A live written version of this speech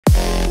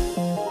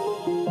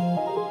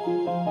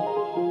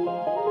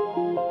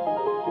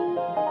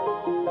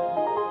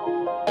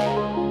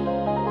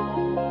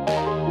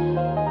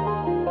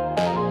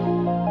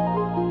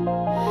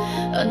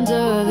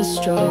Under the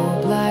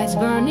strobe lights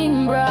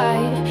burning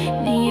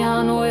bright,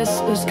 neon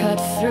whispers cut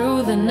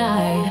through the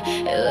night.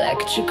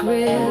 Electric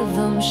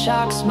rhythm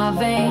shocks my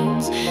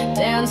veins,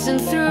 dancing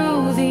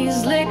through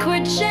these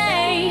liquid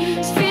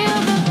chains. Feel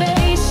the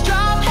bass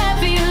drop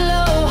heavy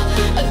low,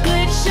 a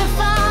glitch of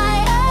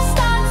fire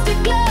starts to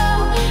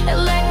glow.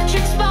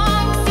 Electric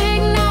sparks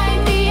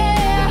ignite the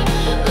air,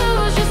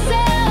 lose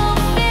yourself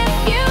if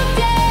you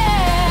dare.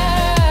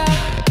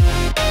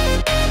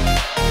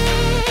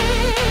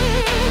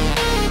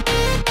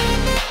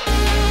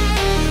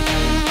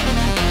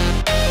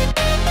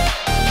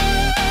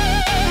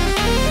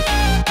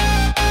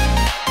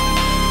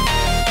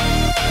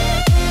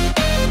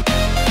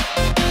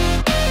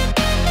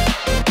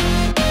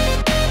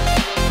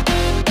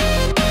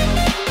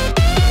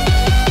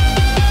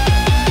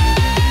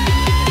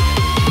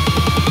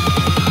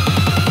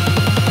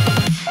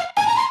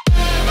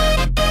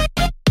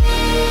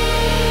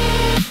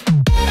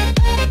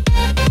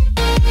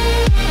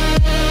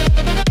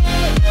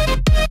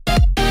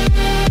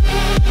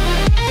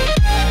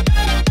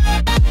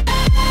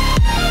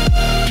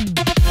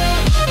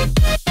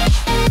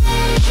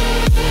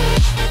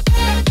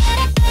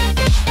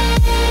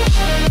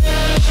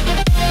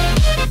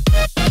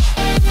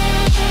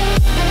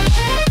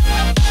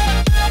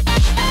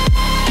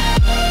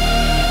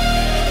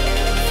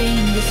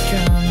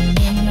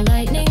 Strumming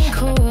lightning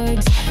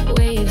chords,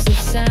 waves of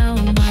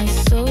sound my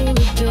soul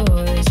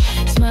adores.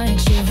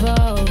 Smudge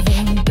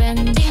evolving,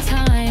 bending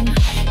time,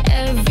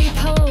 every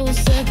pulse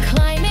a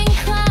climbing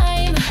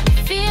climb.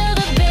 Feel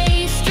the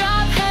bass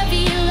drop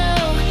heavy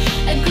low,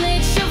 a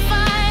glitch of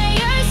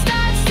fire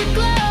starts to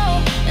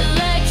glow.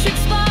 Electric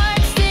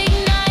sparks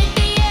ignite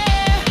the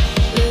air,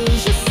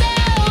 lose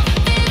yourself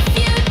if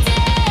you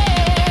dare.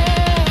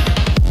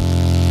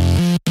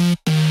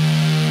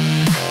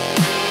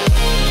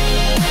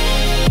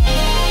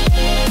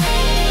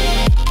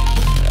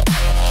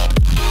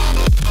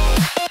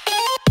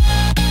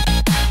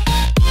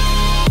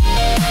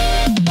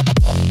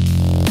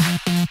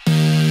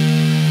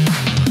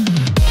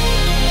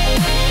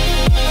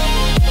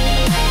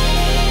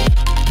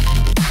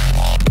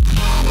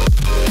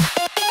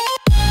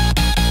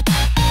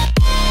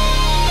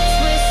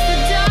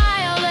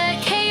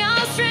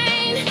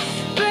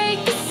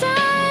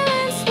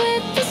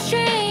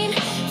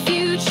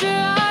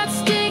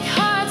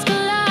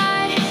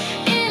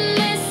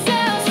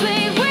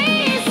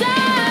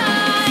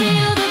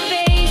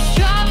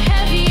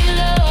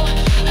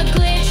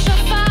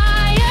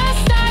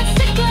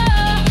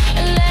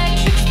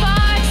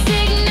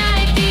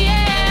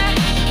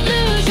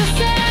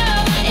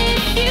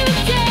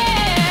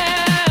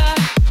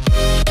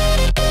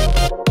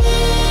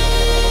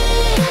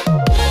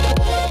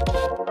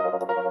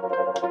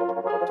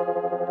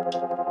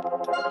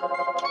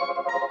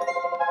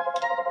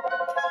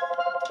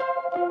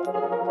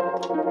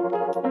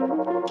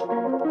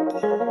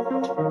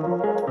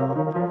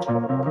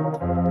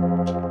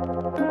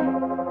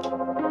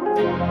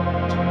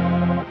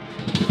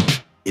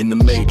 In the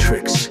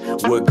Matrix,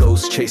 where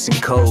ghosts chasing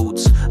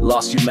codes,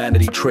 lost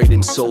humanity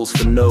trading souls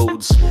for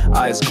nodes.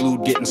 Eyes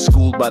glued, getting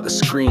schooled by the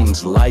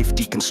screens. Life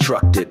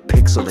deconstructed,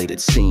 pixelated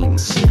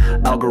scenes.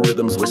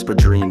 Algorithms whisper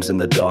dreams in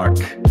the dark,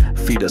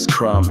 feed us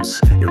crumbs,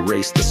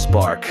 erase the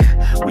spark.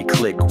 We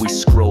click, we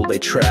scroll, they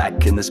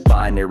track. In this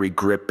binary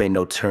grip, ain't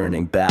no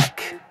turning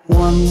back.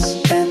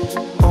 Ones and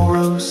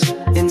oros,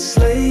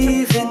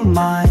 enslaving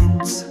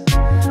minds,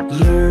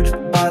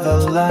 lured by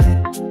the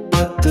light,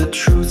 but the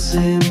truth's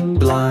in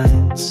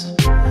blinds.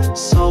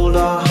 Sold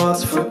our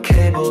hearts for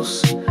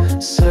cables,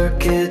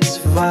 circuits,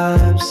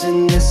 vibes.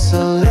 In this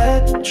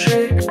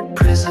electric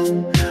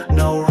prison,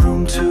 no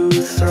room to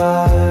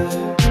thrive.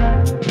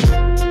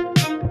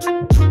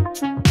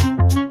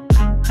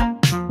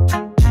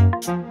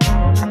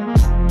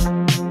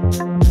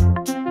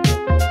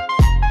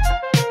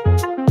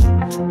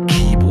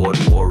 Keyboard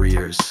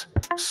warriors,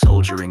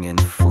 soldiering in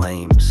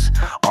flames.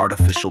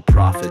 Artificial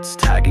prophets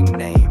tagging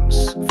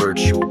names.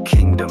 Virtual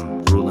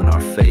kingdom ruling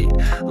our fate.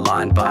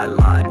 Line by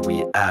line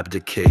we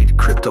abdicate.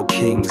 Crypto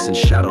kings in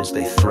shadows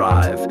they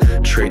thrive.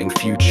 Trading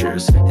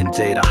futures in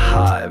data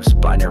hives.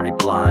 Binary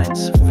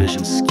blinds,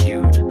 vision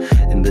skewed.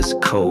 In this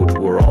code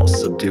we're all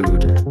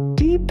subdued.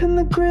 Deep in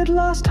the grid,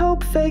 lost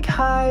hope, fake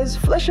highs.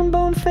 Flesh and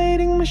bone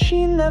fading,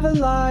 machine never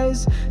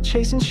lies.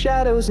 Chasing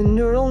shadows and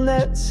neural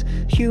nets.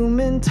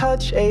 Human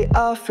touch,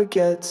 AI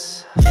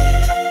forgets.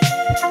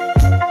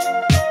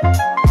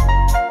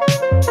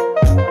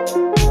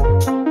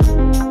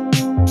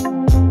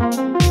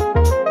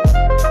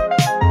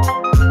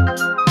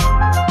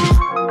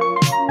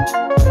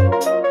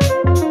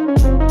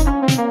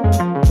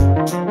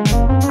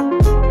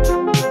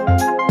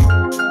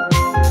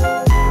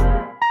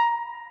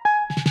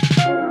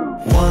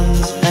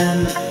 Ones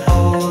and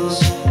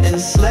O's,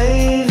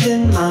 enslaved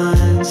in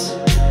minds,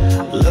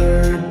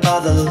 lured by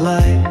the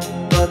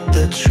light, but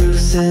the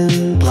truth's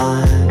in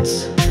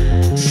blinds.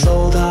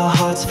 Sold our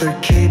hearts for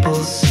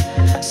cables,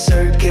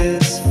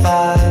 circuits,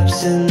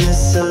 vibes. In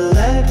this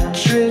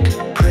electric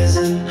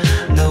prison,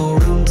 no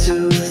room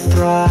to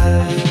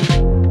thrive.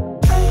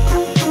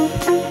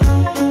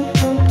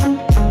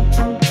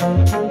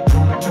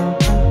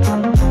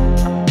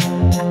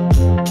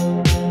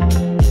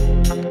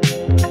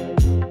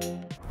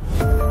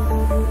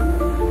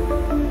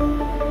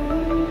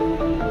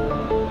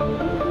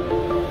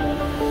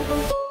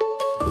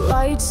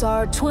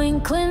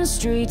 twinkling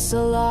streets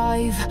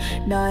alive.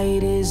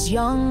 Night is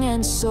young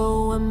and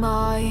so am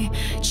I,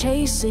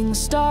 chasing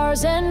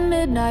stars and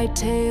midnight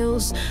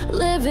tales,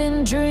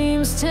 living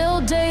dreams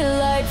till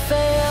daylight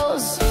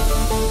fails.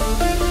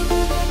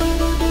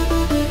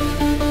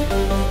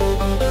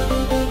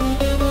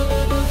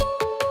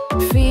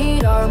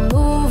 Feet are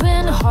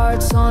moving,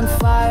 hearts on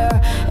fire.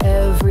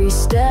 Every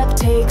step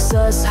takes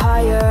us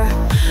higher.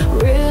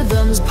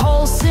 Rhythms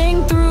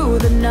pulsing through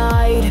the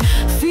night.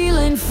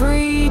 Feeling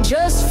free,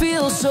 just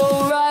feels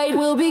so right.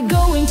 We'll be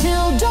going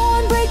till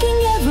dawn,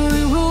 breaking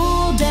every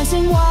rule.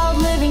 Dancing wild,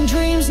 living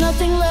dreams,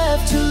 nothing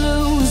left to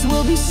lose.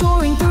 We'll be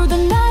soaring through the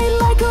night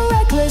like a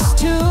reckless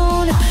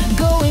tune.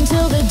 Going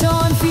till the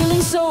dawn,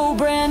 feeling so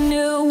brand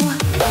new.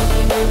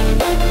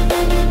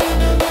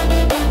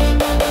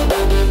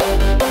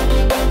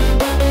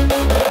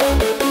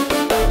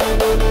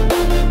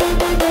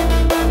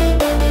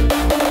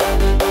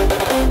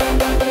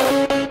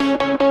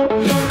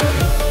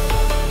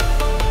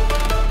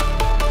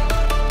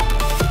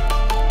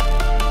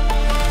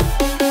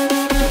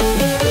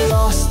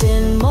 Lost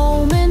in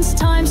moments,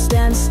 time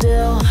stands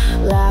still,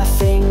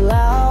 laughing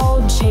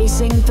loud,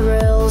 chasing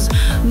thrills.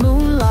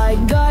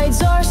 Moonlight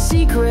guides our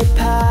secret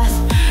path,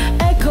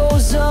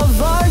 echoes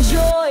of our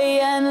joy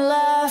and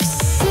laughs.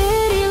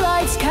 City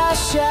lights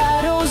cast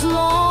shadows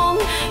long,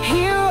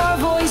 hear our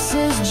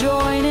voices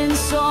join in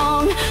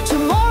song.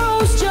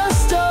 Tomorrow's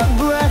just a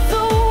breath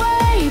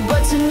away,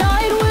 but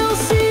tonight we'll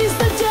seize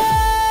the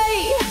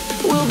day.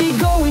 We'll be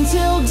going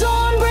till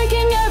dawn,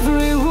 breaking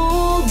every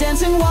rule.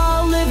 Dancing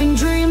while living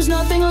dreams,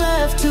 nothing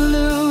left to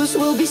lose.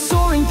 We'll be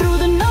soaring through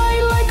the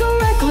night like a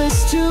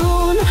reckless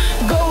tune.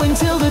 Going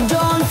till the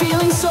dawn,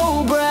 feeling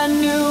so brand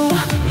new.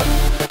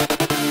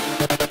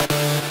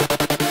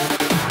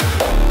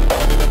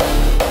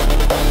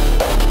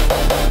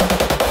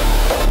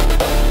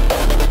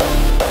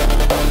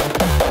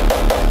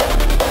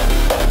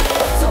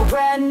 So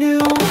brand new.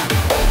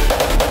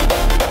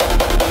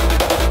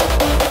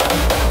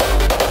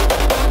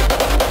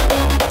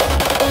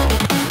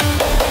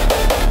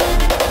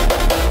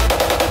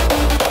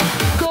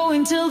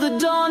 Going till the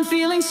dawn,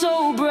 feeling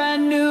so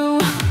brand new.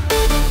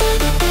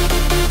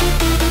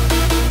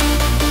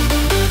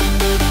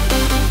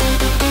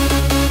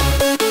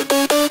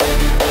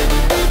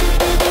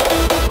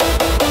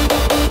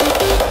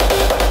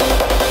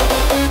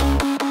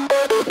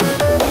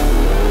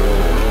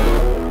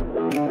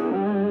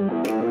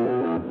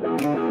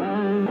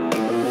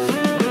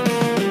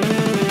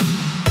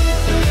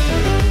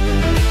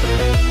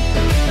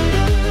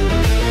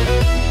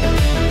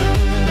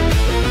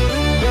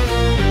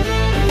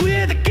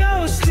 We're the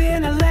ghosts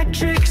in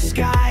electric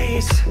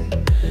skies,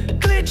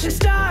 glitching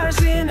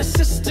stars in a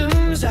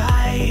system's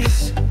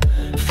eyes.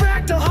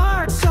 Fractal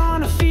hearts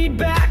on a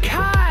feedback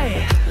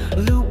high,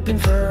 looping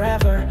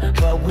forever,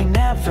 but we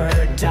never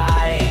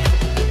die.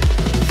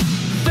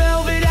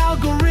 Velvet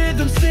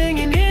algorithms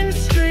singing in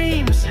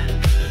streams,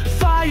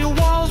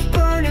 firewalls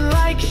burning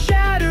like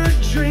shattered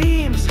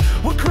dreams.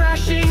 We're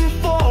crashing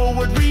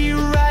forward,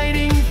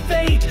 rewriting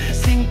fate,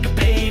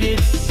 syncopated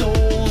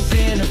souls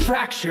in a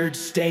fractured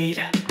state.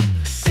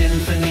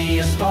 Symphony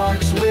of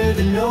sparks with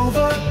a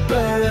nova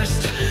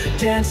burst,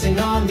 dancing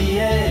on the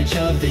edge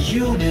of the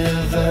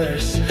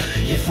universe.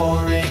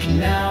 Euphoric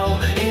now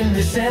in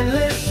this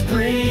endless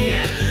spree,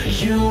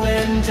 you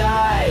and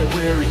I,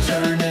 we're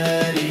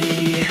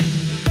eternity.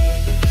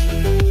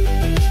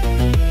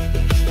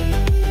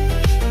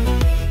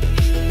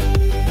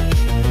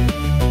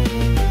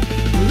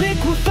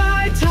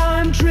 Liquefied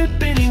time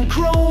dripping in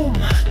chrome,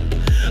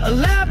 a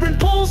labyrinth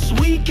pulse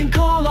we can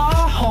call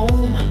our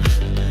home.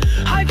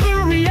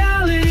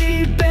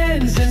 Hyper-reality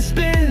bends and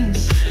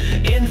spins,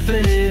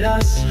 infinite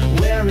us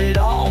where it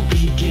all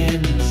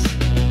begins.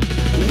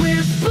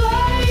 We're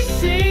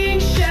splicing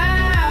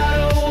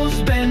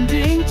shadows,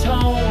 bending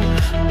tone,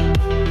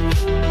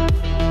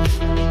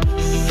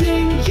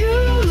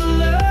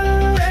 singular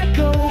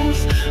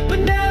echoes, but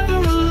never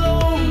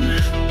alone.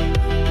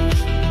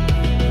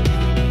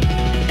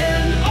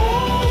 An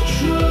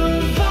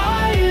ultraviolet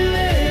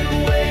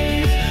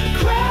wave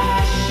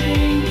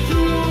crashing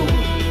through,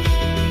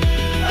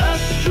 a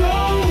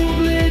strobe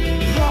lit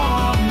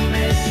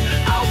promise,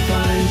 I'll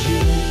find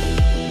you.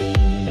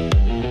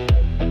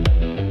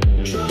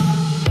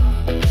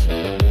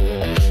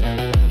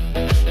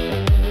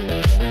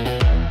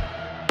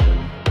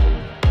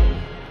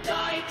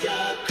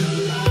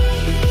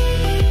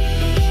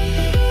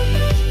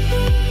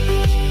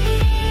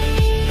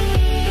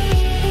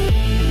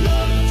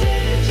 Love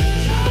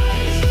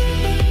digitized,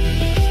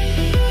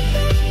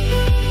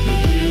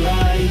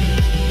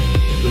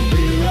 the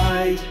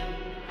rewrite.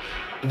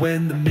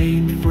 When the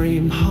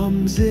mainframe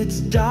hums its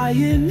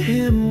dying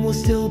hymn, we'll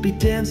still be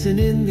dancing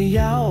in the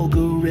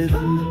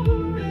algorithm.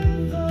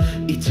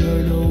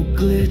 Eternal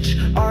glitch,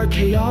 our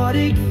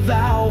chaotic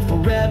vow.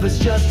 Forever's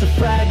just a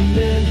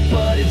fragment,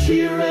 but it's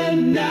here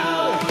and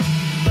now.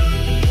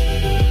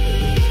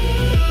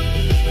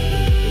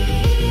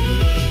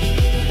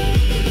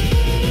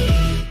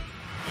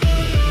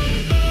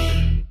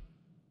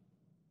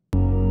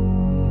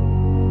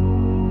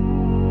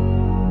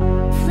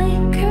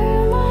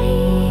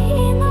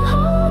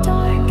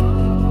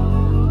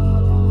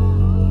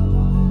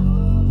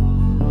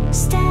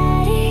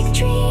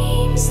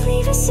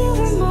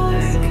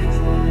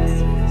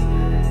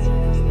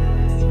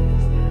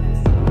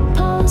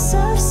 Atoms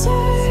of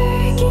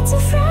circuits, a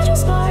fragile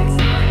spark.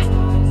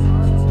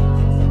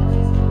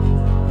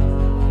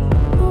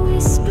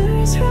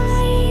 Whispers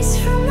rise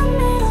from the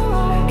metal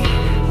arc.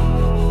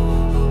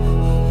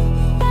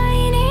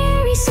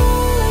 Binary soul,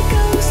 a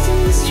ghost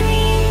in the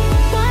stream.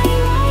 Why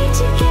ride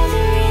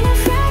together in a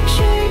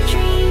fractured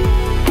dream?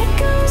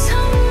 Echoes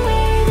hum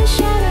where the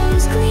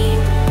shadows gleam.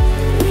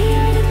 We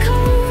are the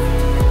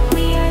code,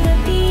 we are the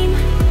beam.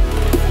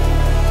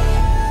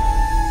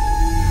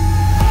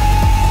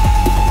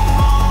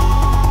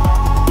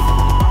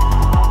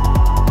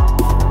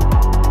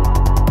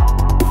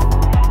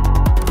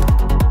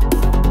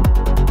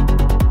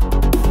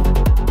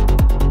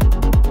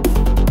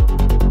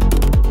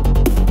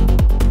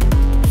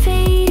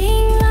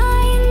 Fading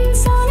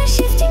lines on a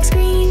shifting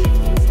screen.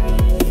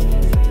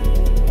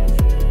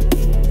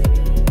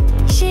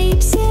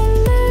 Shapes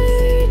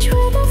emerge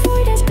where the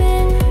void has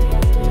been.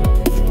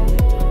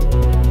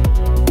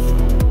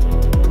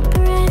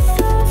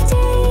 Breath of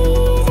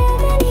day that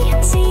many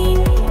unseen.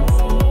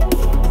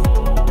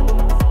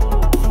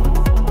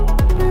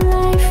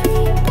 Life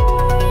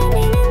reborn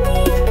in the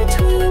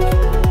in-between.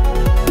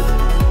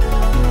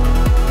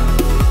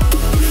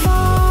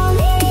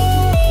 Falling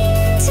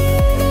into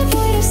the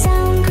void of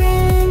sound.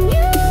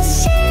 Granules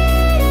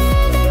shatter,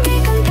 then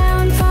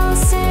recompound.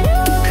 Falsetto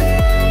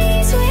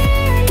cries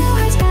where no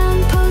heart's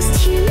bound.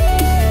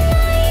 Post-human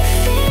life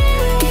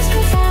is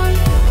profound.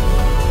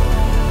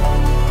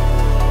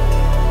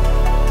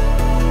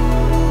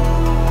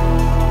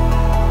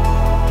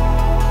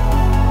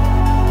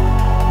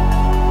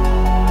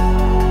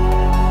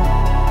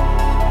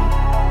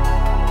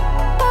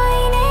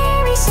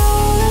 Binary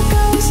soul, a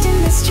ghost in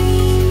the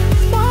stream.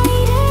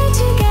 Wider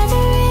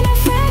together in a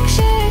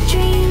fractured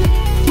dream.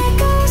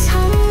 Echoes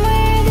hum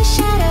where the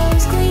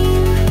shadows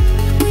gleam.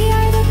 We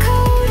are the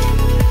code,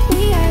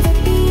 we are the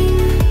beam.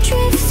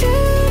 Drift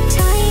through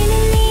time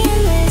in the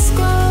endless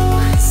glow.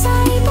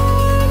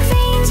 Cyborg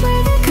veins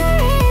where the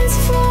currents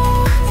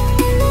flow.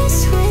 Endless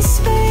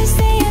whispers,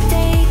 they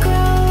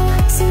grow.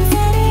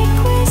 Synthetic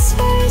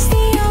whispers,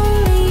 the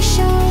only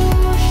show.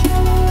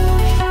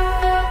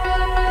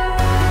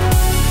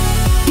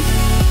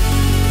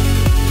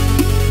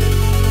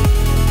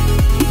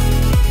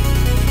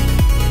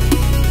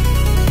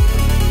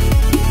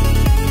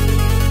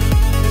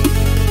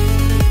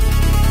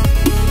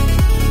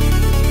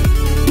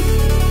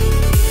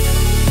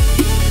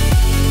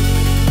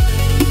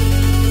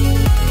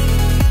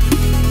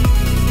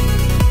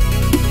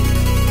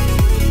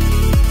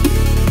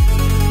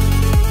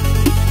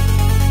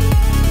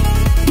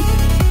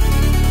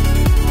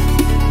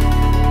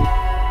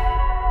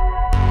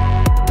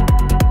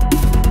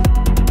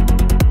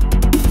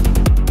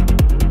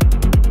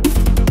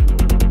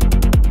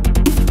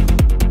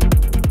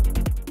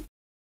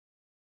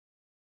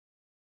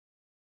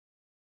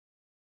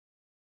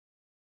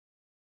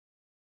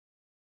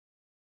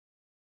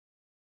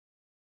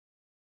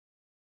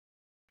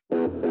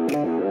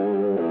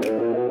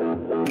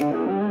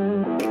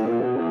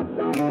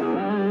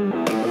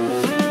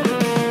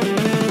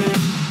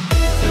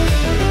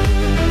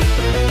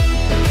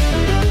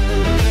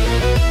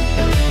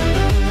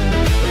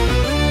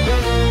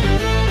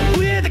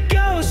 We're the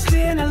ghosts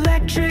in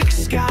electric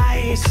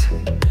skies,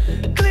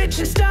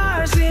 glitching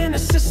stars in a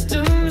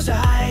system's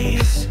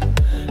eyes.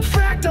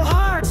 Fractal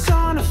hearts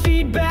on a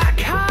feedback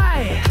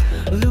high,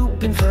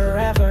 looping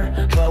forever,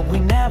 but we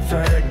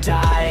never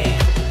die.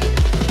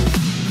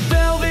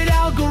 Velvet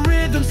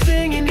algorithms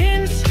singing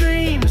in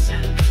streams,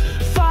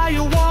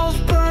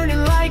 firewalls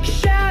burning like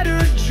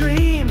shattered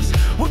dreams.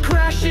 We're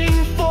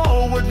crashing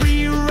forward,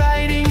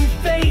 rewriting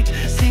fate,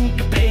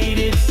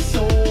 syncopated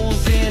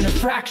souls in a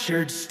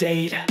fractured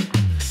state.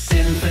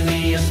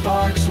 Symphony of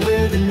sparks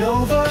with a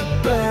nova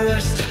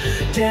burst,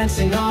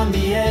 dancing on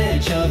the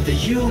edge of the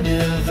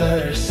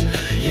universe.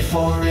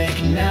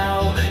 Euphoric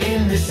now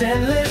in this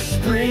endless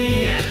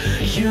spree.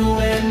 You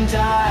and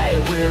I,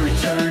 we're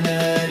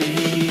eternal.